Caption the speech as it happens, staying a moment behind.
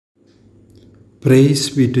Praise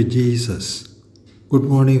be to Jesus. Good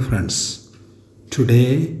morning, friends.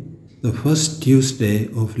 Today, the first Tuesday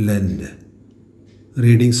of Lent.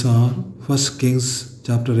 Readings are 1 Kings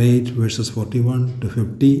chapter 8 verses 41 to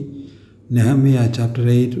 50, Nehemiah chapter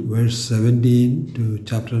 8 verse 17 to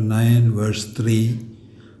chapter 9 verse 3,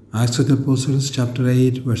 Acts of the Apostles chapter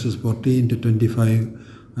 8 verses 14 to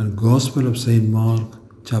 25, and Gospel of St. Mark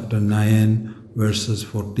chapter 9 verses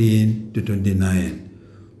 14 to 29.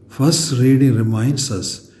 First reading reminds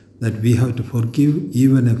us that we have to forgive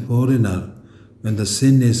even a foreigner when the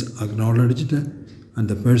sin is acknowledged and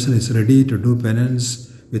the person is ready to do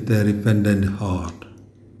penance with a repentant heart.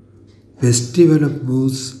 Festival of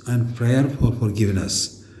Booths and prayer for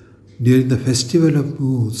forgiveness. During the Festival of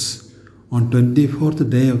Booths, on 24th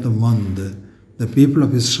day of the month, the people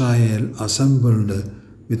of Israel assembled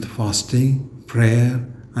with fasting, prayer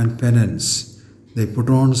and penance. They put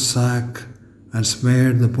on sack and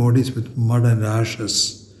smeared the bodies with mud and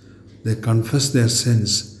ashes. They confessed their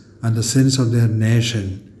sins and the sins of their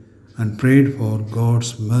nation and prayed for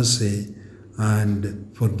God's mercy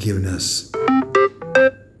and forgiveness.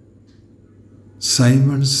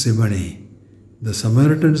 Simon's simony. The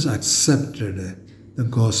Samaritans accepted the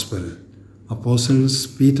gospel. Apostles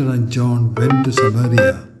Peter and John went to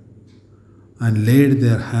Samaria and laid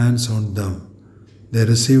their hands on them. They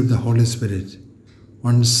received the Holy Spirit.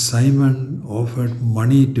 Once Simon offered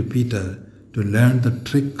money to Peter to learn the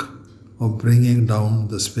trick of bringing down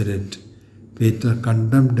the Spirit. Peter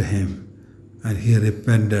condemned him and he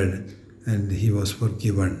repented and he was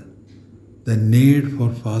forgiven. The need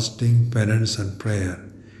for fasting, penance and prayer.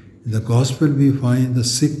 In the Gospel we find the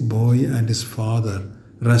sick boy and his father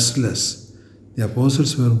restless. The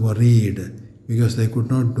apostles were worried because they could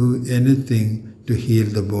not do anything to heal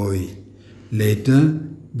the boy. Later,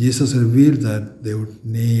 Jesus revealed that they would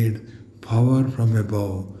need power from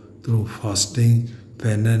above through fasting,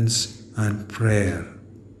 penance, and prayer.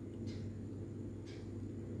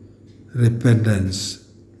 Repentance.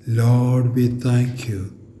 Lord, we thank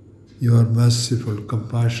you. You are merciful,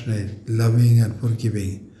 compassionate, loving, and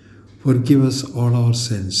forgiving. Forgive us all our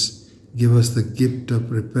sins. Give us the gift of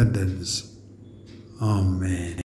repentance. Amen.